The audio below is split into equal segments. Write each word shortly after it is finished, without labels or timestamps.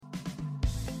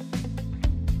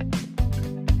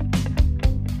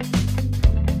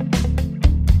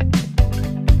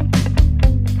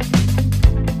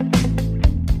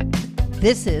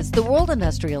This is the World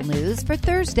Industrial News for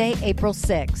Thursday, April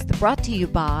 6th, brought to you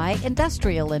by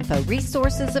Industrial Info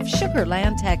Resources of Sugar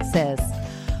Land, Texas.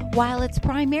 While it's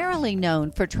primarily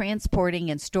known for transporting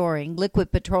and storing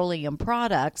liquid petroleum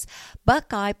products,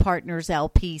 Buckeye Partners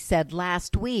LP said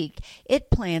last week it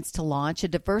plans to launch a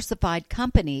diversified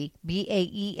company,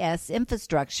 BAES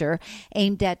Infrastructure,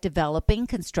 aimed at developing,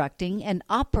 constructing, and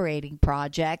operating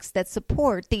projects that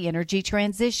support the energy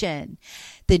transition.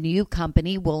 The new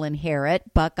company will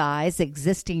inherit Buckeye's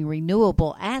existing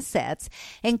renewable assets,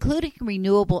 including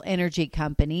renewable energy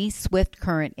company Swift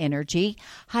Current Energy,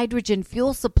 hydrogen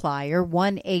fuel supplier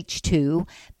 1H2,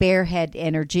 Bearhead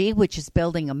Energy, which is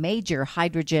building a major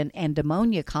hydrogen and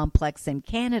ammonia complex in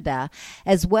Canada,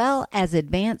 as well as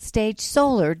advanced stage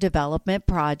solar development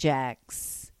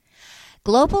projects.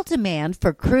 Global demand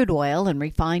for crude oil and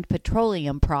refined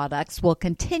petroleum products will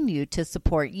continue to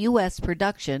support U.S.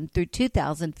 production through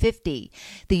 2050,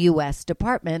 the U.S.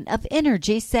 Department of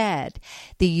Energy said.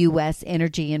 The U.S.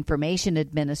 Energy Information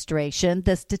Administration,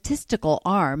 the statistical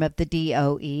arm of the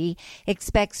DOE,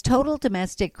 expects total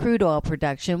domestic crude oil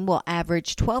production will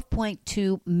average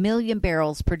 12.2 million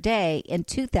barrels per day in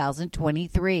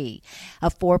 2023,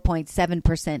 a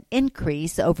 4.7%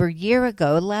 increase over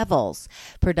year-ago levels.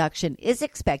 Production is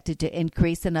expected to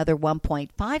increase another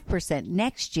 1.5%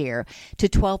 next year to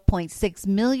 12.6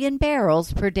 million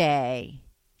barrels per day.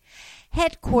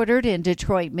 Headquartered in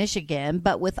Detroit, Michigan,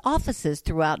 but with offices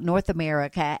throughout North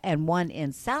America and one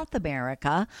in South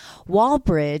America,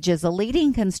 Wallbridge is a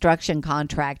leading construction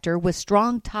contractor with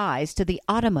strong ties to the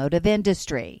automotive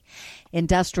industry.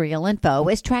 Industrial Info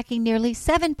is tracking nearly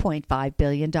 $7.5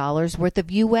 billion worth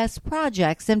of U.S.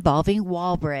 projects involving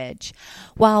Wallbridge.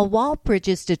 While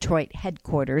Wallbridge's Detroit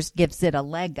headquarters gives it a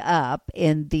leg up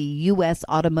in the U.S.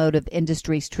 automotive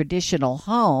industry's traditional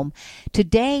home,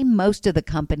 today most of the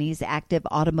company's active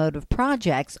automotive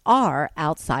projects are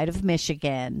outside of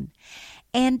Michigan.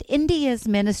 And India's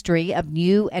Ministry of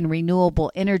New and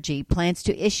Renewable Energy plans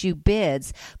to issue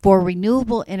bids for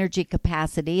renewable energy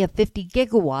capacity of 50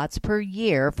 gigawatts per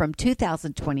year from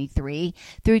 2023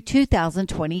 through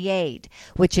 2028,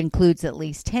 which includes at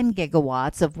least 10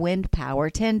 gigawatts of wind power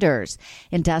tenders.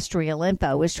 Industrial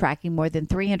Info is tracking more than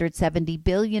 $370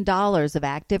 billion of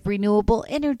active renewable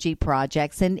energy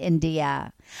projects in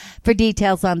India. For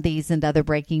details on these and other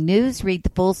breaking news, read the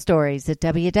full stories at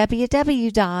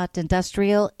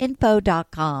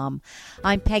www.industrialinfo.com.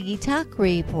 I'm Peggy Tuck,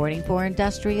 reporting for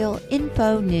Industrial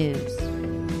Info News.